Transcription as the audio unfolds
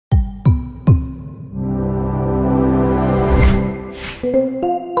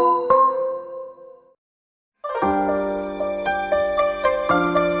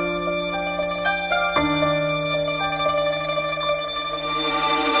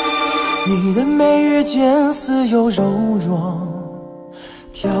你的眉宇间似有柔弱，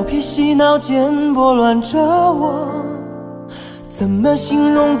调皮嬉闹间拨乱着我，怎么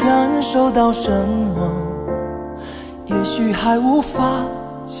形容感受到什么？也许还无法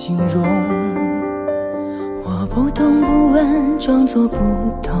形容。我不懂不问，装作不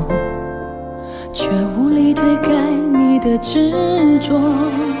懂，却无力推开你的执着，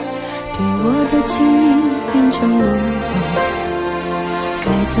对我的情意变成浓厚，该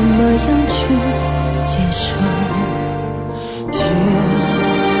怎么样去接受？天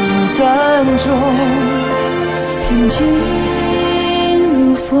干中平静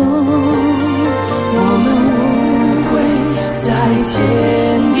如风，我们无悔在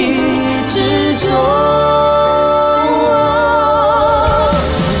天地之中。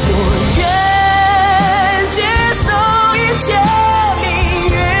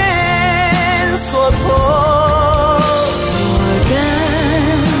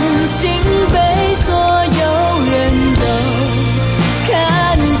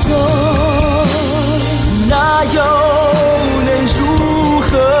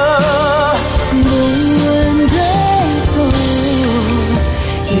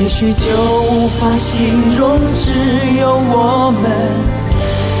也许就无法形容，只有我们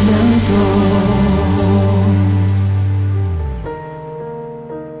能懂。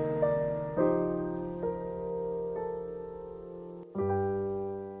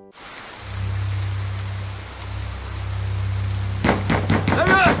来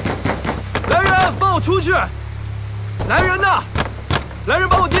人！来人，放我出去！来人呐！来人，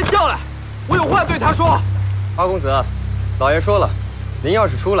把我爹叫来，我有话对他说。二公子，老爷说了。 您要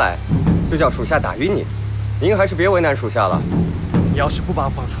是出来，就叫属下打晕你。您还是别为难属下了。你要是不把我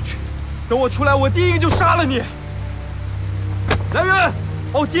放出去，等我出来，我第一个就杀了你。来人，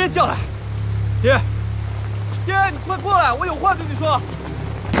把我爹叫来。爹，爹，你快过来，我有话对你说。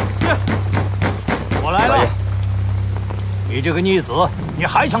爹，我来了。你这个逆子，你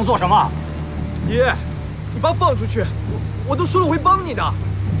还想做什么？爹，你把我放出去，我都说了会帮你的。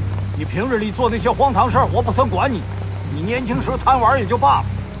你平日里做那些荒唐事儿，我不曾管你。 你年轻时贪玩也就罢了，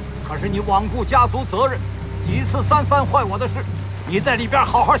可是你罔顾家族责任，几次三番坏我的事，你在里边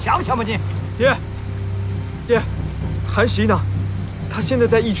好好想想吧你。爹，韩十一呢？他现在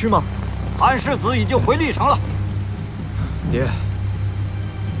在疫区吗？韩世子已经回历城了。爹，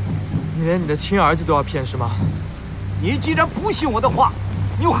你连你的亲儿子都要骗是吗？你既然不信我的话，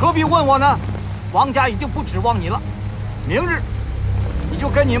你又何必问我呢？王家已经不指望你了，明日你就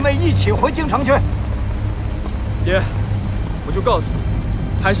跟你妹一起回京城去。爹。 我就告诉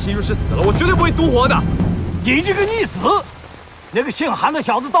你，韩十一若是死了，我绝对不会独活的。你这个逆子，那个姓韩的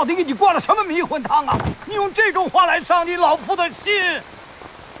小子到底给你灌了什么迷魂汤啊？你用这种话来伤你老父的心！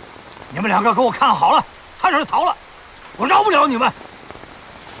你们两个给我看好了，他要是逃了，我饶不了你们。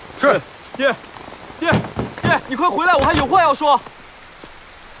是，爹，你快回来，我还有话要说。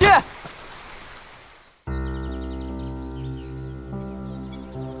爹。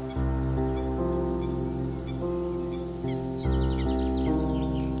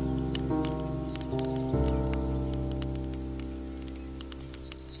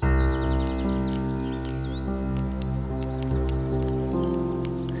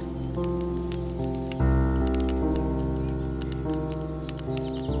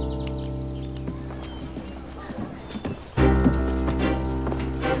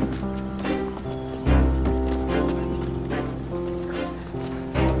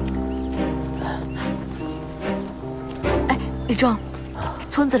 李正，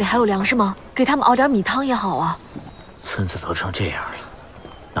村子里还有粮食吗？给他们熬点米汤也好啊。村子都成这样了，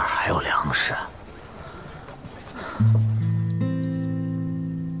哪还有粮食啊？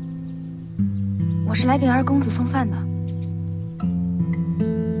我是来给二公子送饭的。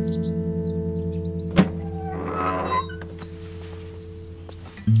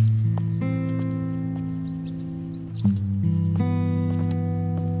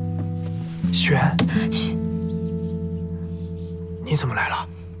轩，嘘。 你怎么来了？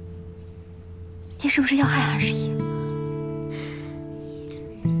爹是不是要害韩十一？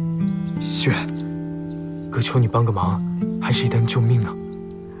轩，哥求你帮个忙，韩十一等你救命啊！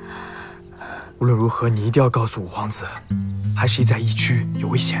无论如何，你一定要告诉五皇子，韩十一在疫区有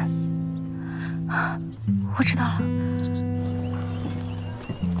危险。我知道了。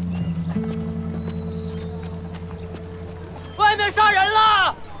外面杀人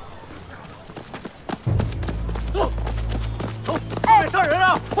了！走！ 外面杀人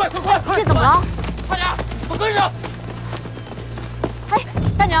了！快！这怎么了？快点，我跟上！哎，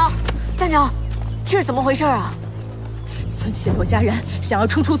大娘，这是怎么回事啊？村西罗家人想要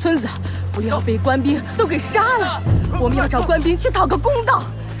冲出村子，不料被官兵都给杀了。我们要找官兵去讨个公道。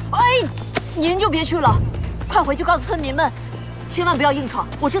哎，您就别去了，快回去告诉村民们，千万不要硬闯，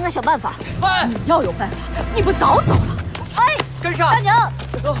我正在想办法。哎，你要有办法，你不早走了？哎，跟上！大娘，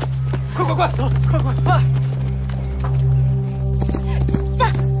走，快，走，快！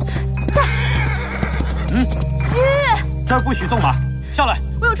这儿不许纵马，下来！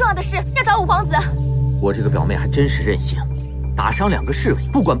我有重要的事要找五皇子。我这个表妹还真是任性，打伤2个侍卫，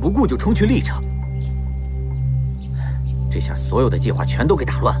不管不顾就冲去历城。这下所有的计划全都给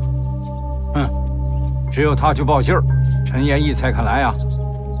打乱了。只有他去报信儿，陈延义才肯来啊。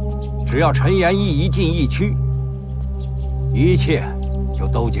只要陈延义一进疫区，一切就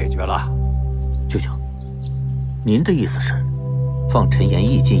都解决了。舅舅，您的意思是，放陈延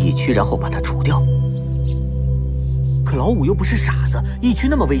义进疫区，然后把他除掉？可老五又不是傻子，疫区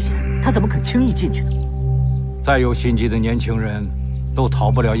那么危险，他怎么肯轻易进去呢？再有心机的年轻人，都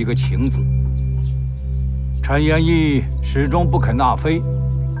逃不了一个情字。陈延义始终不肯纳妃，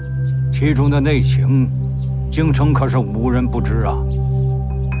其中的内情，京城可是无人不知啊。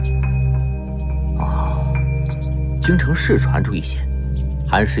哦，京城是传出一些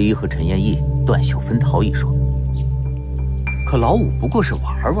韩十一和陈延义断袖分桃一说，可老五不过是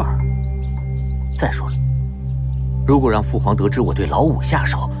玩玩。再说了，如果让父皇得知我对老五下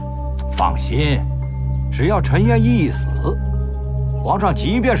手，放心，只要陈延义一死，皇上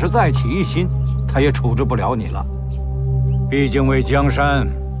即便是再起疑心，他也处置不了你了。毕竟为江山，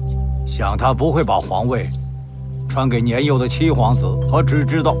想他不会把皇位传给年幼的7皇子和只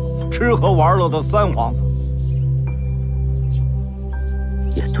知道吃喝玩乐的3皇子。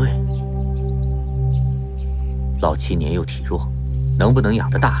也对，老7年幼体弱，能不能养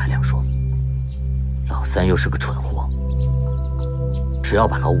得大还两说。老3又是个蠢货，只要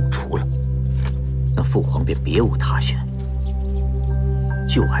把老五除了，那父皇便别无他选，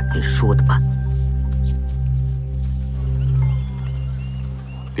就按您说的办。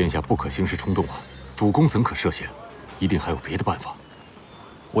殿下不可行事冲动啊！主公怎可涉险？一定还有别的办法。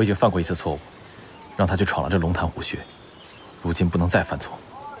我已经犯过一次错误，让他去闯了这龙潭虎穴，如今不能再犯错。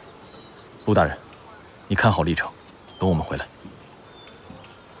陆大人，你看好历城，等我们回来。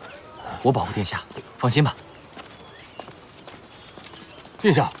我保护殿下，放心吧。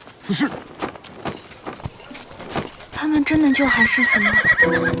殿下，此事……他们真能救韩世子吗？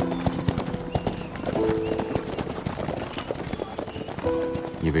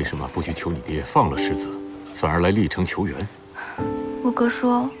你为什么不去求你爹放了世子，反而来历城求援？我哥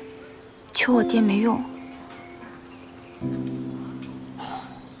说，求我爹没用。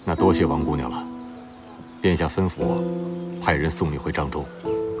那多谢王姑娘了。殿下吩咐我，派人送你回漳州，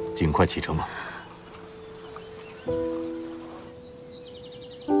尽快启程吧。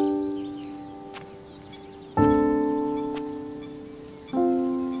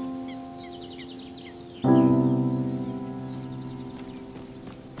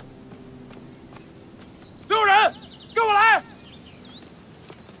所有人，跟我来！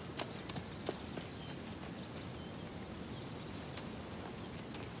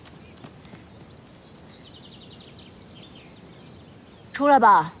出来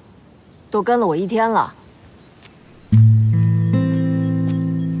吧，都跟了我1天了。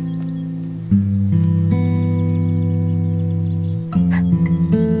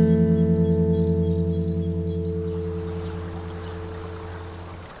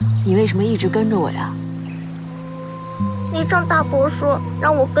你为什么一直跟着我呀？你张大伯说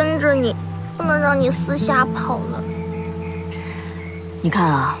让我跟着你，不能让你私下跑了。你看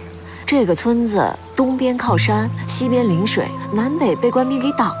啊，这个村子东边靠山，西边临水，南北被官兵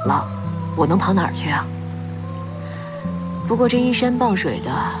给挡了，我能跑哪儿去啊？不过这依山傍水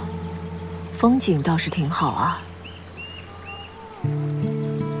的，风景倒是挺好啊。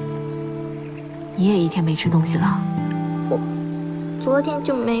你也1天没吃东西了？我昨天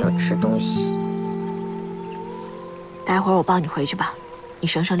就没有吃东西。待会儿我抱你回去吧，你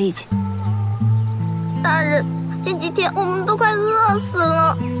省省力气。大人，这几天我们都快饿死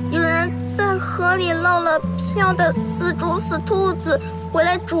了。有人在河里捞了漂的死猪死兔子回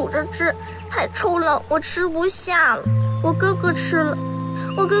来煮着吃，太臭了，我吃不下了。我哥哥吃了，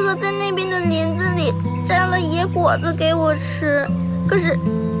我哥哥在那边的林子里摘了野果子给我吃，可是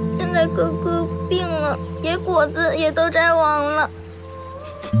现在哥哥病了，野果子也都摘完了。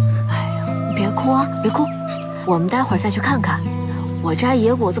哎呀，你别哭啊，别哭，我们待会儿再去看看。我摘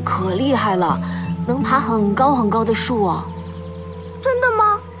野果子可厉害了，能爬很高很高的树哦。真的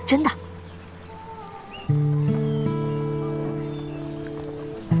吗？真的。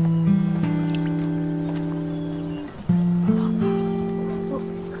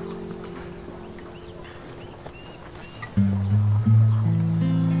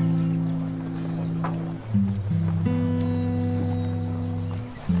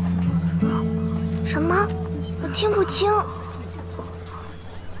什么？我听不清。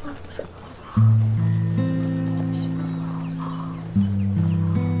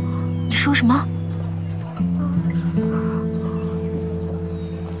你说什么？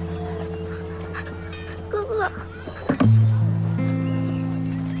哥哥，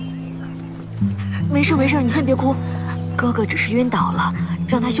没事没事，你先别哭，哥哥只是晕倒了，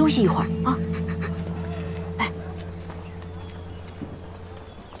让他休息一会儿啊。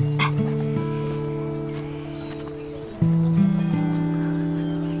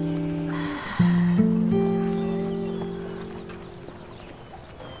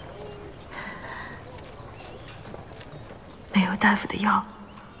大夫的药，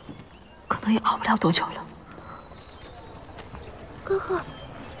可能也熬不了多久了。哥哥，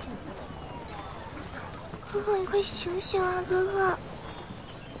哥哥，你快醒醒啊，哥哥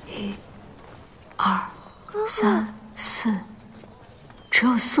！1、2、3、4，只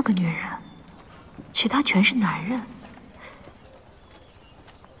有4个女人，其他全是男人。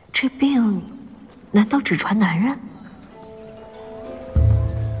这病难道只传男人？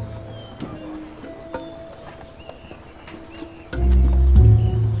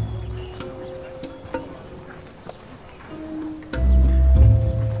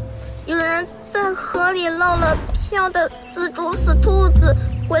河里捞了漂的死猪死兔子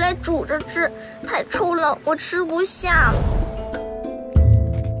回来煮着吃，太臭了，我吃不下。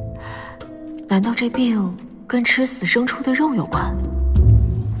难道这病跟吃死牲畜的肉有关？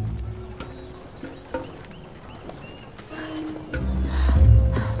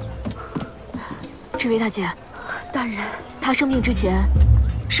这位大姐，大人，她生病之前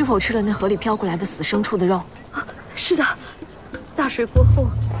是否吃了那河里飘过来的死牲畜的肉？是的，大水过后，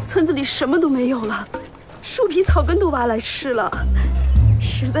村子里什么都没有了，树皮草根都挖来吃了，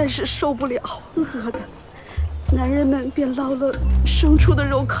实在是受不了，饿的，男人们便捞了牲畜的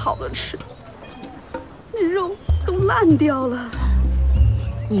肉烤了吃，那肉都烂掉了。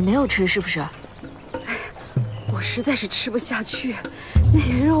你没有吃是不是？我实在是吃不下去，那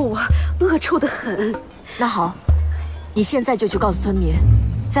些肉啊，恶臭得很。那好，你现在就去告诉村民，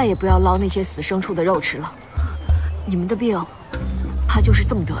再也不要捞那些死牲畜的肉吃了。你们的病，怕就是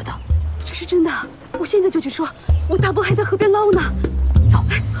这么得的。这是真的，我现在就去说。我大伯还在河边捞呢。走。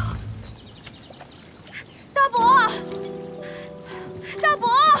好。大伯，大伯，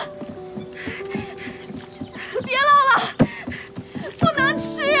别捞了，不能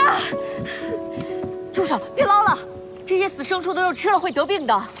吃啊！住手，别捞了！这些死牲畜的肉吃了会得病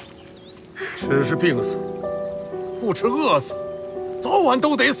的。吃是病死，不吃饿死，早晚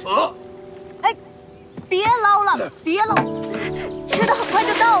都得死。哎，别捞了，别捞，吃的很快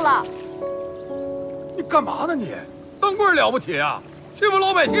就到了。你干嘛呢你？当官了不起啊？欺负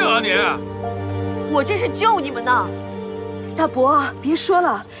老百姓啊你！我这是救你们呢。大伯，别说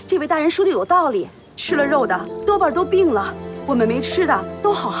了，这位大人说的有道理，吃了肉的多半都病了，我们没吃的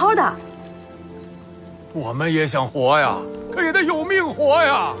都好好的。我们也想活呀，可也得有命活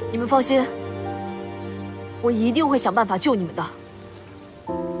呀。你们放心，我一定会想办法救你们的。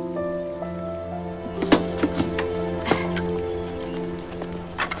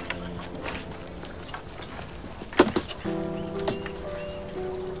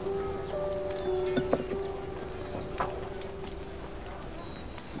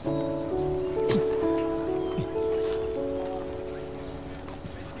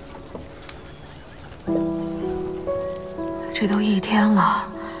这都1天了，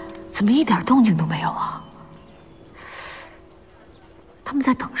怎么一点动静都没有啊？他们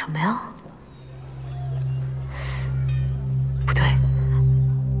在等什么呀？不对，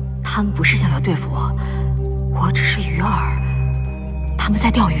他们不是想要对付我，我只是鱼饵，他们在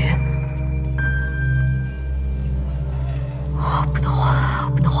钓鱼。不能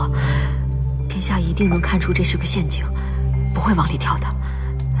慌，不能慌，殿下一定能看出这是个陷阱，不会往里跳的。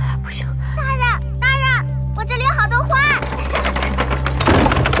不行，大人，大人，我这里有好多花。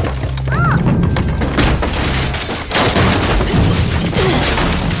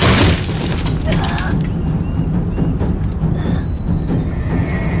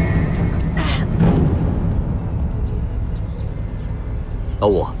老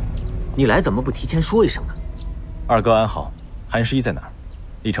五，你来怎么不提前说一声呢？二哥安好，韩十一在哪儿？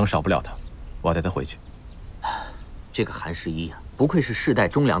历程少不了他，我要带他回去。这个韩十一呀，不愧是世代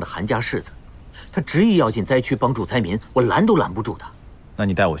忠良的韩家世子，他执意要进灾区帮助灾民，我拦都拦不住他。那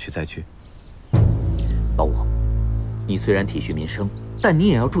你带我去灾区。老五，你虽然体恤民生，但你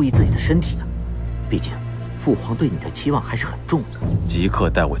也要注意自己的身体啊，毕竟父皇对你的期望还是很重的。即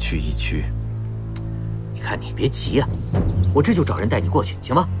刻带我去疫区。你看你别急啊，我这就找人带你过去，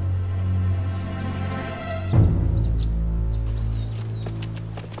行吗？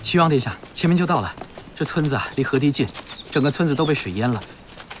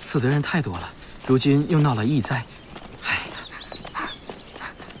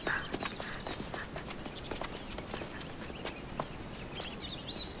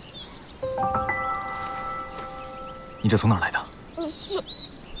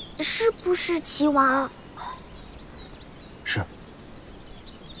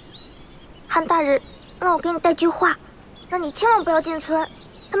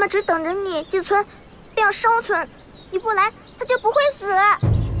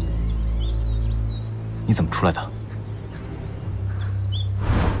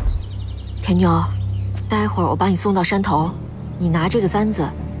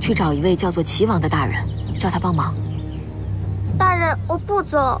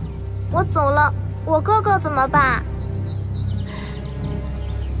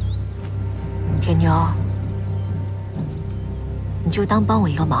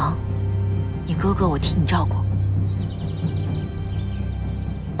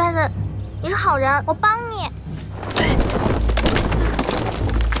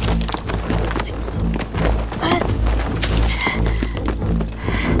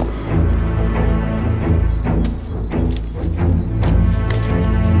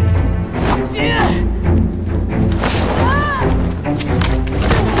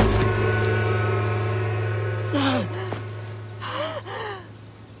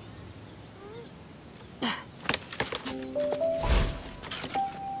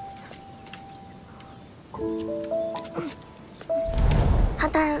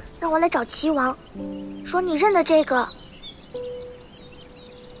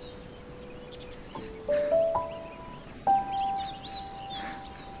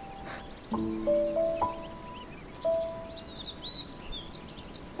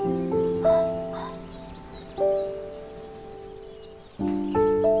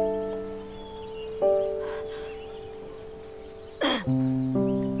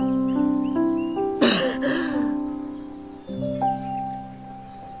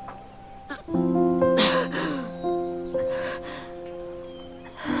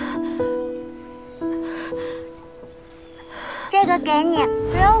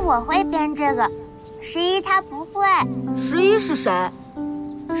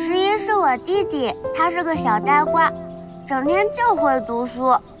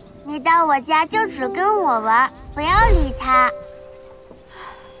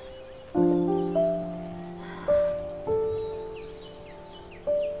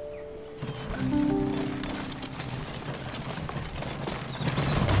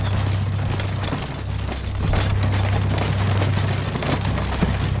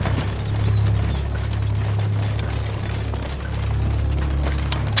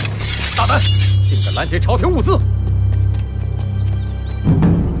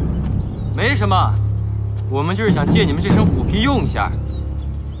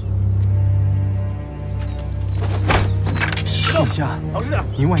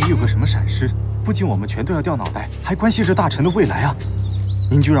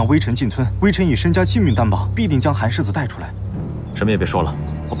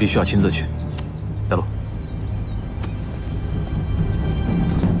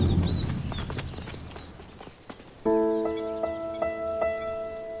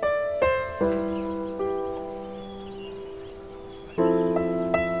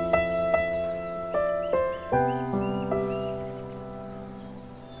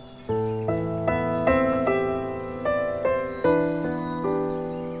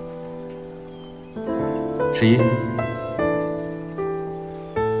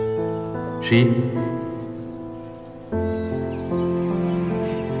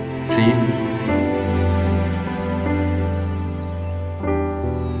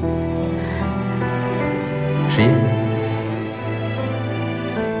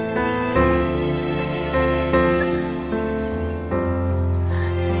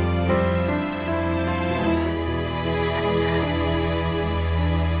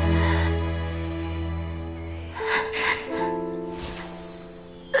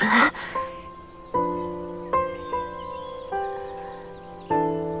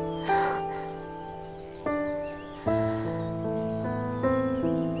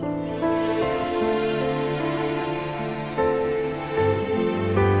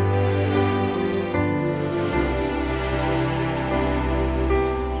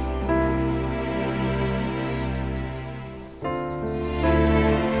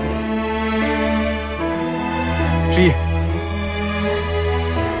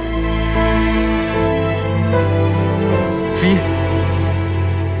十一，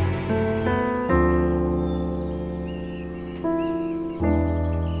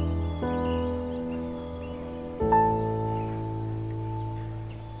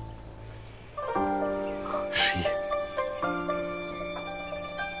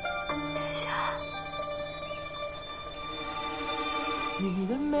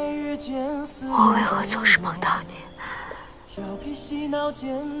我为何总是梦到你？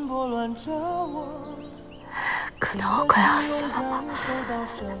可能我快要死了吧。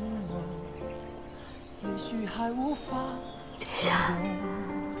殿下，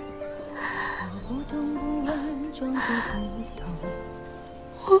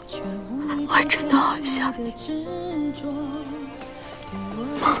我真的好想你。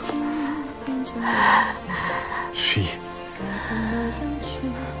十一，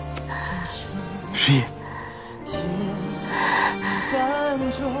十一，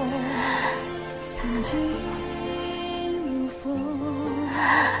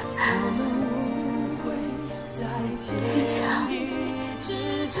殿下，你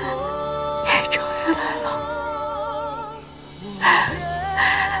终于来了。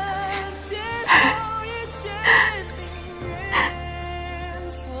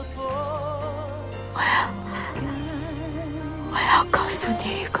我要告诉你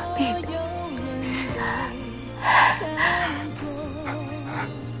一个秘密。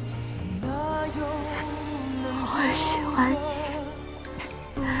我喜欢你，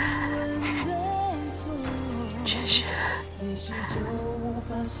只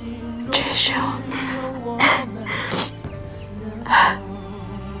是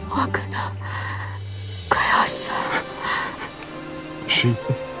我可能快要死了。十一，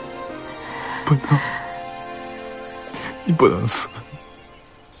不能，你不能死。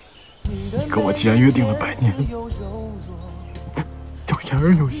你跟我既然约定了100年，就言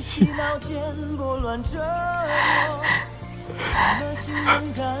而有信。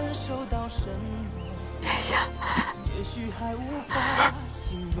殿下，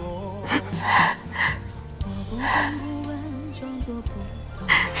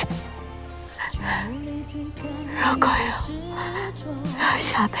如果有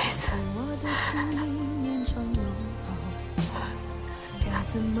下辈子，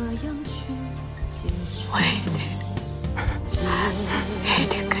我一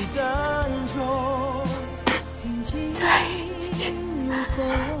定跟你在一起。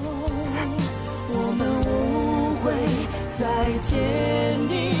我们无悔在天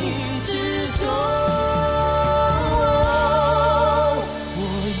地之中，我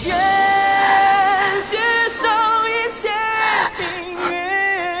愿接受一切命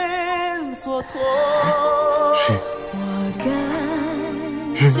运所托。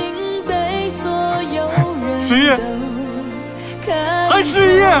十一，韩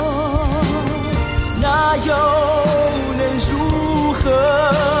十一，那又能如何？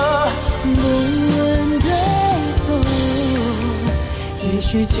也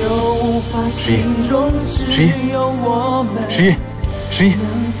许就无法形容，只有我们。十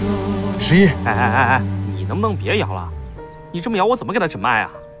一，哎，你能不能别摇了？你这么摇，我怎么给他诊脉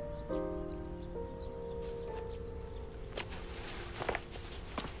啊？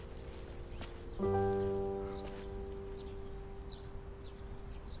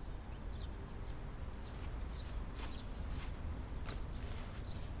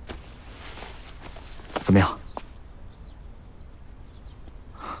怎么样？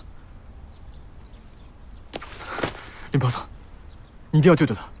林宝藏，你一定要救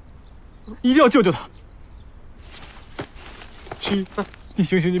救他，一定要救救他！十一，你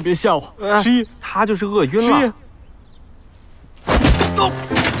醒醒，你别吓我！十一，他就是饿晕了。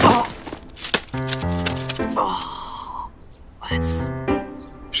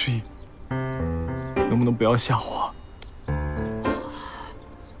十一，能不能不要吓我？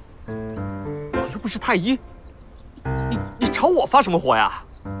我又不是太医，你朝我发什么火呀？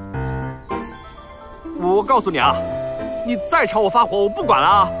我告诉你啊！你再朝我发火，我不管了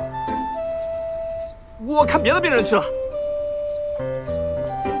啊！我看别的病人去了。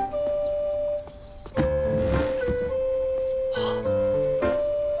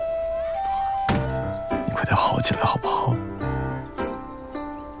你快点好起来好不好？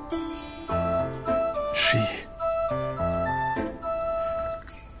十一，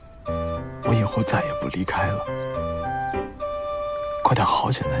我以后再也不离开了。快点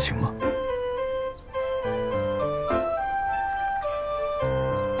好起来行吗？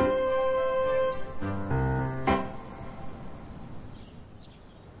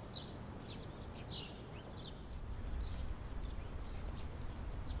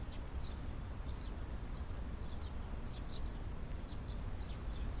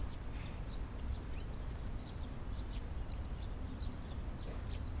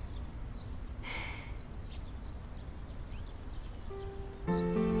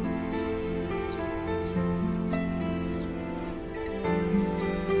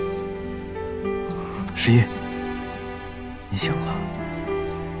十一，你醒了。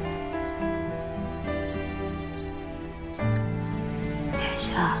殿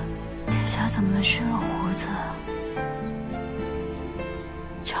殿下怎么蓄了胡子？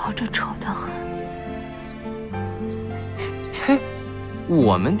瞧着丑得很。嘿，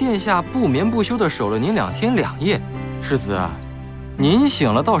我们殿下不眠不休地守了您2天2夜，世子啊，您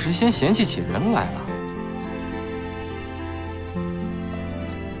醒了倒是先嫌弃起人来了。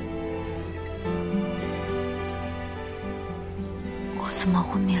我怎么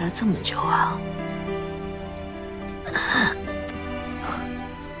昏迷了这么久啊？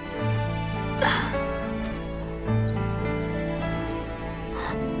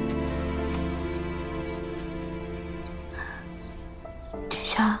殿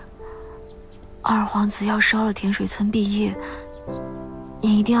下，二皇子要烧了甜水村毕业，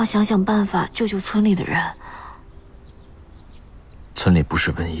你一定要想想办法救救村里的人。村里不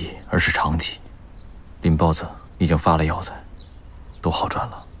是瘟疫，而是长疾。林包子已经发了药材，都好转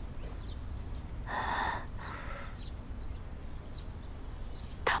了。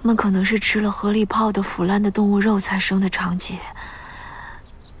他们可能是吃了河里泡的腐烂的动物肉才生的长疾，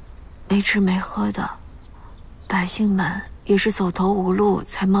没吃没喝的，百姓们也是走投无路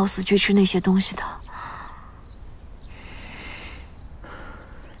才冒死去吃那些东西的。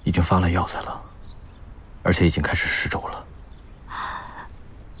已经发了药材了，而且已经开始施粥了。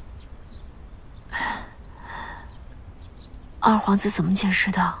二皇子怎么解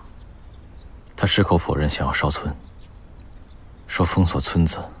释的？他矢口否认想要烧村，说封锁村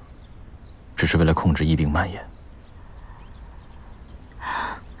子只是为了控制疫病蔓延。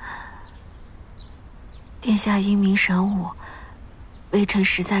殿下英明神武，微臣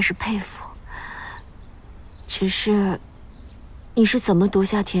实在是佩服。只是，你是怎么夺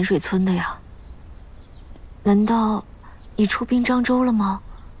下甜水村的呀？难道你出兵漳州了吗？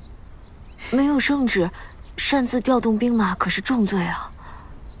没有圣旨，擅自调动兵马可是重罪啊！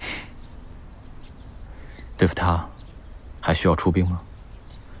对付他，还需要出兵吗？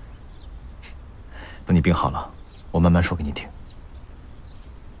等你病好了，我慢慢说给你听。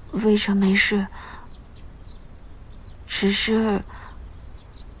微臣没事，只是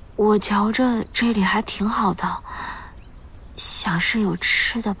我瞧着这里还挺好的，想是有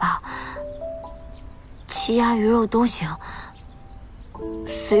吃的吧，鸡鸭鱼肉都行，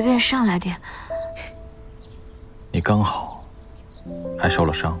随便上来点。你刚好，还受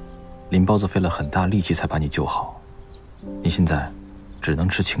了伤，林包子费了很大力气才把你救好，你现在只能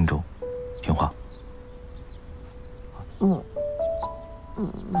吃清粥，听话。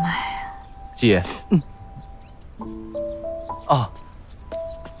哎，季爷，啊。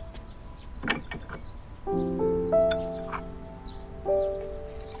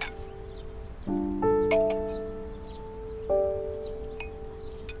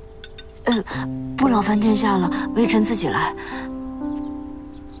不劳烦殿下了，微臣自己来。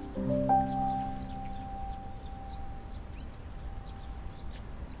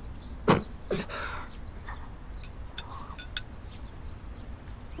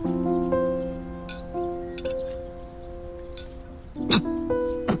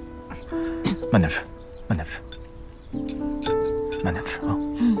慢点吃，慢点吃，慢点吃啊！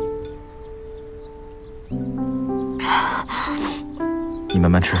你慢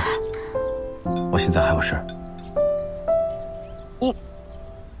慢吃，我现在还有事儿。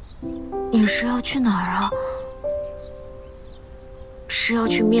你是要去哪儿啊？是要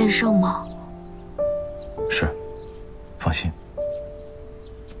去面圣吗？是，放心。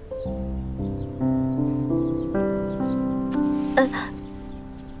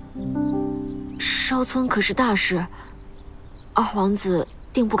烧村可是大事，二皇子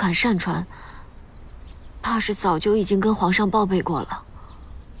定不肯擅传，怕是早就已经跟皇上报备过了。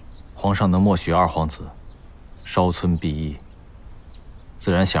皇上能默许二皇子烧村毕义，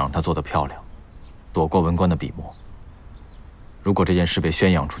自然想让他做得漂亮，躲过文官的笔墨。如果这件事被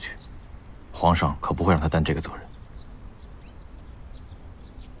宣扬出去，皇上可不会让他担这个责任。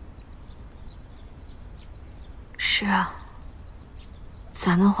是啊，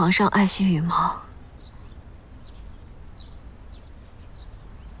咱们皇上爱惜羽毛。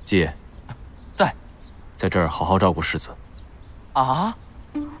季爷，在这儿好好照顾世子。啊？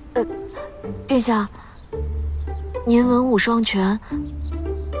殿下，您文武双全，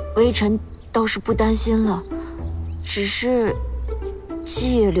微臣倒是不担心了。只是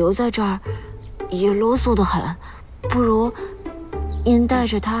季爷留在这儿，也啰嗦得很。不如您带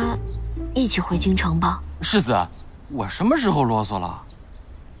着他一起回京城吧。世子，我什么时候啰嗦了？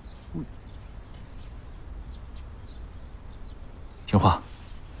听话，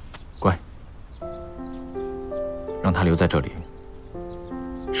乖。让他留在这里，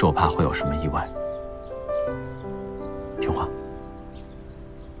是我怕会有什么意外。听话。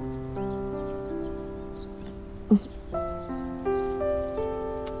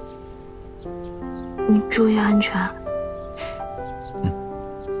你注意安全。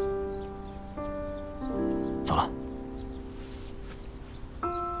走了。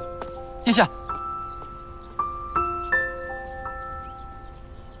殿下。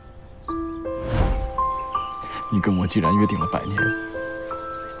你跟我既然约定了100年，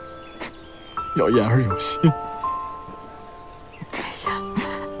要言而有信。殿下，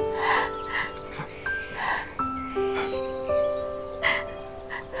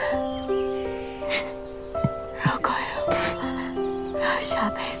如果有下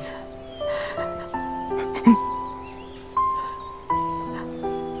辈子，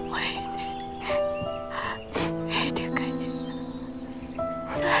我一定跟你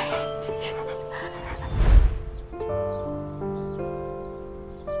在一起。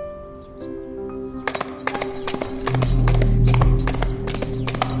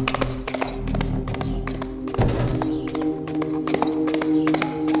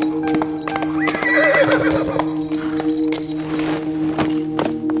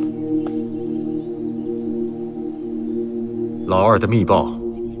老二的密报，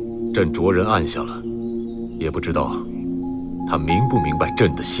朕着人按下了，也不知道他明不明白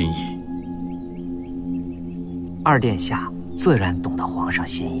朕的心意。二殿下自然懂得皇上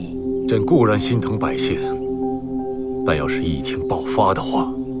心意。朕固然心疼百姓，但要是疫情爆发的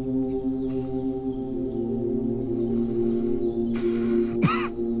话，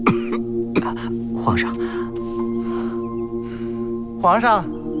皇上，皇上，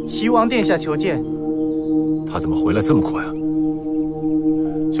齐王殿下求见。他怎么回来这么快啊？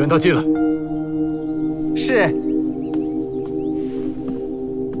宣他进来。是。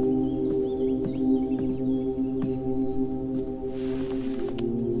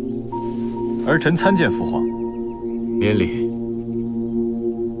儿臣参见父皇。免礼。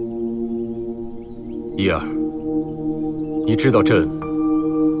一儿，你知道朕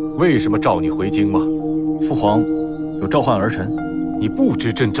为什么召你回京吗？父皇有召唤儿臣。你不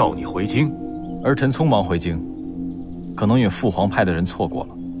知朕召你回京？儿臣匆忙回京，可能与父皇派的人错过了。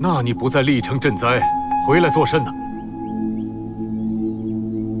那你不在历城赈灾，回来作甚呢？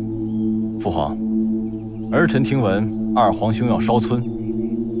父皇，儿臣听闻二皇兄要烧村，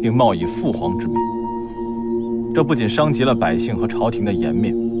并冒以父皇之名，这不仅伤及了百姓和朝廷的颜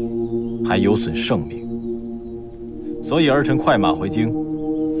面，还有损圣明。所以儿臣快马回京，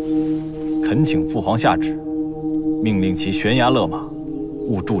恳请父皇下旨，命令其悬崖勒马，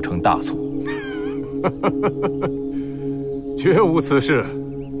勿铸成大错。绝无此事，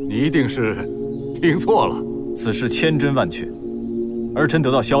你一定是听错了。此事千真万确，儿臣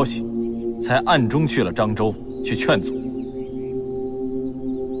得到消息，才暗中去了漳州去劝阻。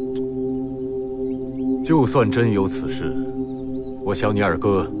就算真有此事，我想你二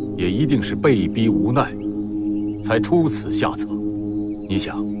哥也一定是被逼无奈，才出此下策。你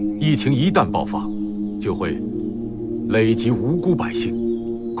想，疫情一旦爆发，就会累及无辜百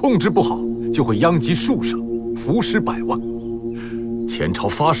姓，控制不好就会殃及数省，浮尸百万。前朝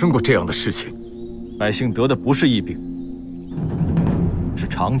发生过这样的事情，百姓得的不是疫病，是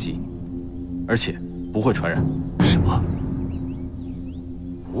肠疾，而且不会传染。什么？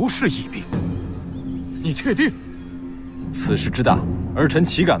不是疫病？你确定？此事之大，儿臣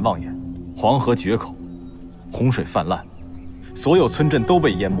岂敢妄言？黄河决口，洪水泛滥，所有村镇都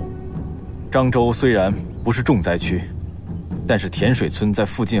被淹没。漳州虽然不是重灾区，但是甜水村在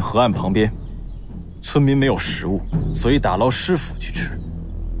附近河岸旁边，村民没有食物，所以打捞尸腐去吃，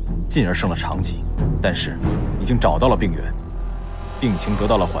进而生了肠疾。但是已经找到了病源，病情得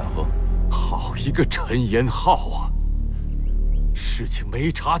到了缓和。好一个陈延浩啊！事情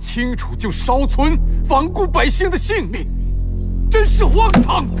没查清楚就烧村，罔顾百姓的性命，真是荒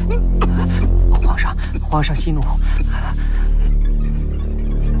唐！皇上息怒。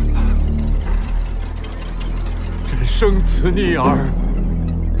朕生此逆儿，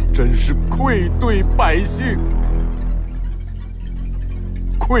真是愧对百姓，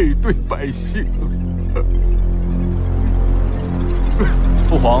愧对百姓。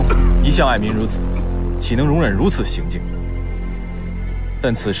父皇一向爱民如子，岂能容忍如此行径？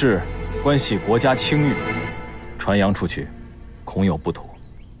但此事关系国家清誉，传扬出去，恐有不妥，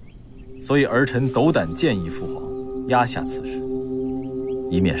所以儿臣斗胆建议父皇压下此事，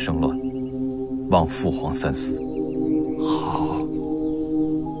以免生乱，望父皇三思。好，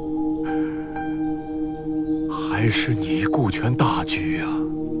还是你顾全大局啊！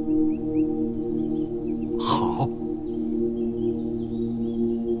好，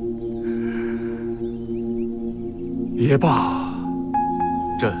也罢。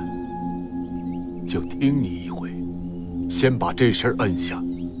朕就听你一回，先把这事儿摁下，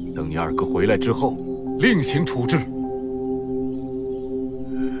等你二哥回来之后，另行处置。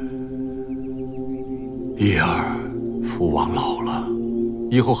一儿，父王老了，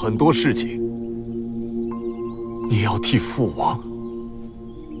以后很多事情你要替父王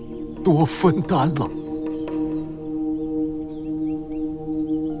多分担了。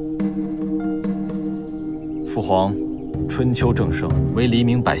父皇，春秋正盛，为黎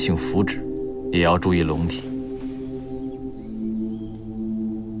民百姓福祉，也要注意龙体。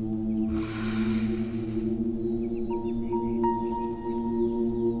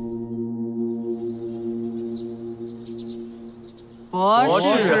博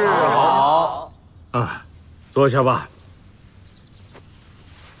士好。啊，坐下吧。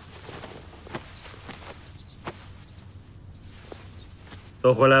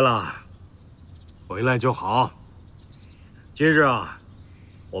都回来了，回来就好。今日啊，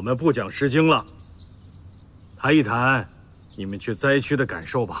我们不讲《诗经》了，谈一谈你们去灾区的感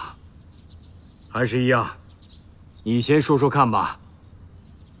受吧。韩十一啊，你先说说看吧。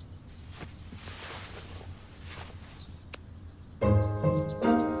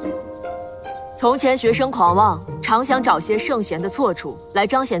从前学生狂妄，常想找些圣贤的错处来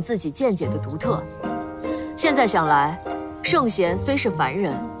彰显自己见解的独特。现在想来，圣贤虽是凡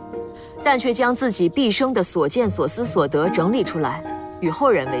人，但却将自己毕生的所见所思所得整理出来，与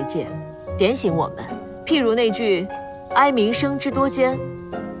后人为戒，点醒我们。譬如那句“哀民生之多艰”，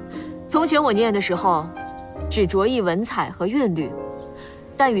从前我念的时候，只着意文采和韵律，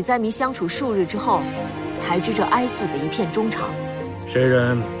但与灾民相处数日之后，才知这“哀”字的一片衷肠。谁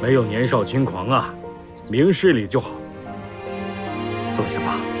人没有年少轻狂啊？明事理就好。坐下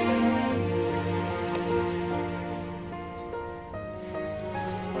吧。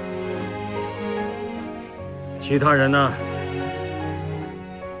其他人呢？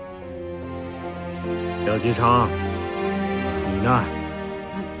廖继昌，你呢？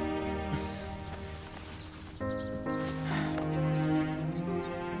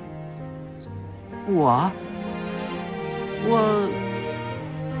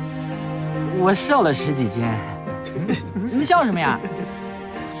我瘦了10几斤。你们笑什么呀？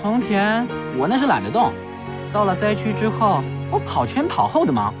从前我那是懒得动，到了灾区之后，我跑前跑后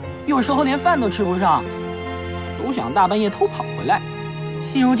的忙，有时候连饭都吃不上，都想大半夜偷跑回来。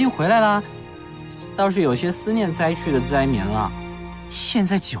现如今回来了，倒是有些思念灾区的灾民了。现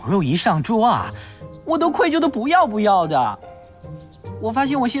在酒肉一上桌啊，我都愧疚的不要不要的。我发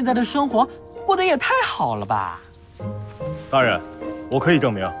现我现在的生活过得也太好了吧。大人，我可以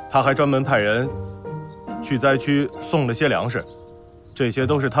证明，他还专门派人去灾区送了些粮食，这些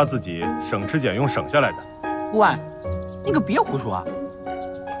都是他自己省吃俭用省下来的。喂，你可别胡说，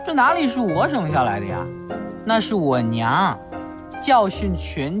这哪里是我省下来的呀？那是我娘教训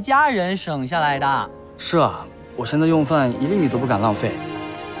全家人省下来的。是啊，我现在用饭1粒米都不敢浪费，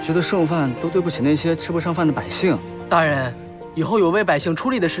觉得剩饭都对不起那些吃不上饭的百姓。大人，以后有为百姓出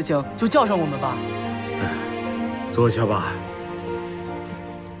力的事情就叫上我们吧。坐下吧。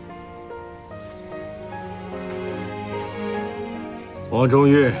王仲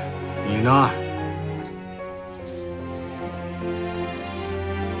钰，你呢？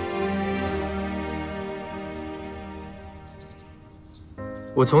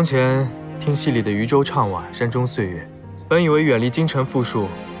我从前听戏里的渔舟唱晚，山中岁月，本以为远离京城富庶，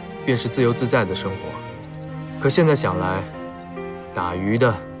便是自由自在的生活。可现在想来，打鱼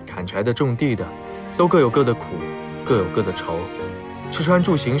的、砍柴的、种地的，都各有各的苦，各有各的愁。吃穿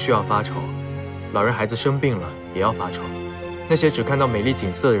住行需要发愁，老人孩子生病了也要发愁。那些只看到美丽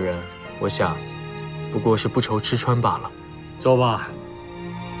景色的人，我想，不过是不愁吃穿罢了。坐吧。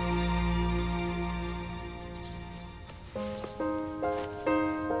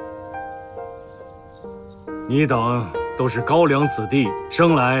你等都是高粱子弟，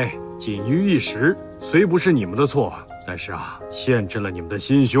生来仅于一时，虽不是你们的错，但是啊，限制了你们的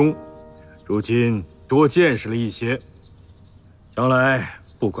心胸。如今多见识了一些，将来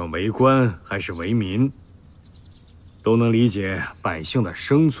不管为官还是为民，都能理解百姓的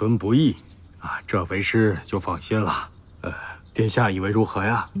生存不易啊，这为师就放心了。殿下以为如何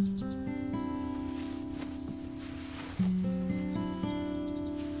呀？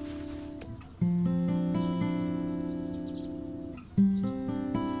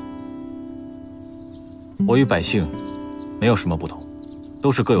我与百姓没有什么不同，都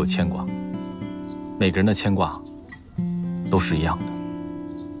是各有牵挂，每个人的牵挂都是一样的。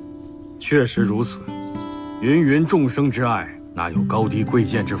确实如此，芸芸众生之爱，哪有高低贵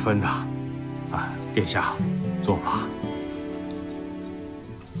贱之分啊？殿下，坐吧。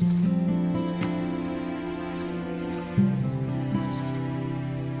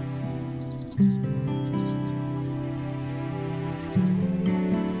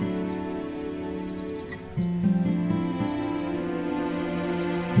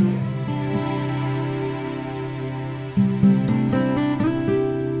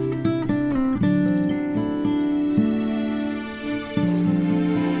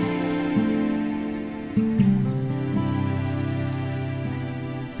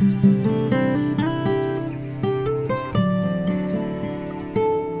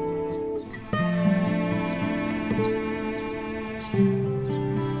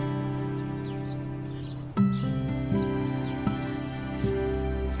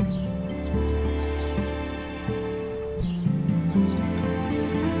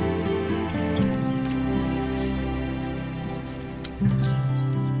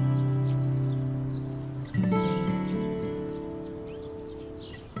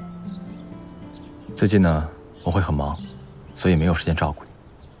最近呢，我会很忙，所以没有时间照顾你。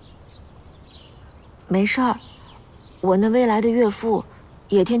没事儿，我那未来的岳父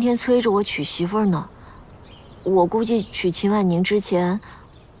也天天催着我娶媳妇儿呢。我估计娶秦婉宁之前，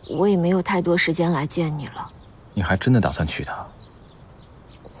我也没有太多时间来见你了。你还真的打算娶她？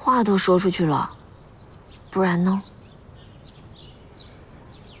话都说出去了，不然呢？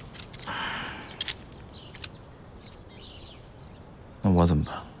那我怎么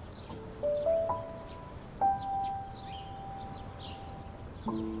办？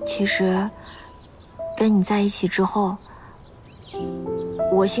其实，跟你在一起之后，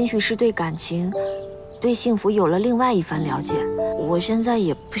我兴许是对感情、对幸福有了另外一番了解。我现在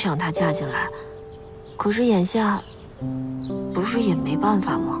也不想她嫁进来，可是眼下，不是也没办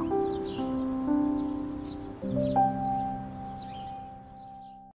法吗？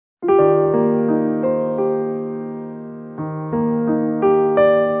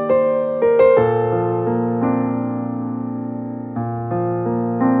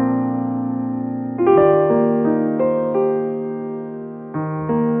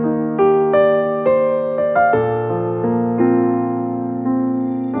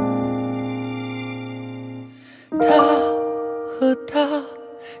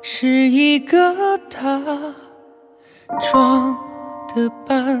是一个他，装的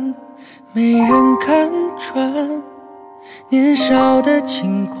扮没人看穿，年少的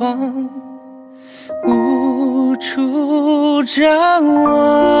轻狂无处张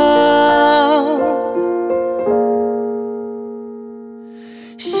望。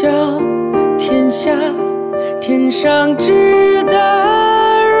小天下，天上之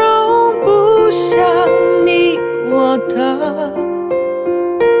大，容不下你我的。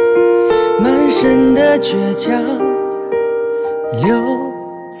满身的倔强留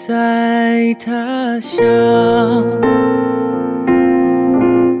在他乡，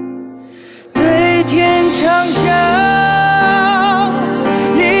对天长啸，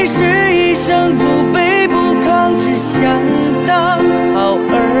你是一生不卑不亢，只想当好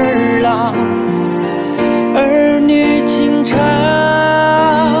儿郎，儿女情长，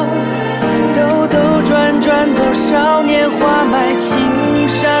兜兜转转多少年华脉，青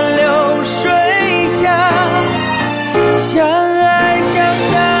山流水下，相爱相杀。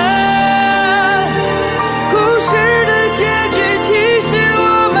故事的结局其实我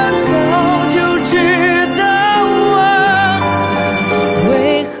们早就知道啊，为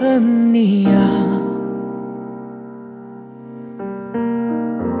何你啊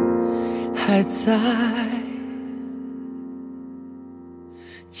还在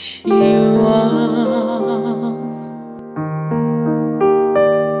期望？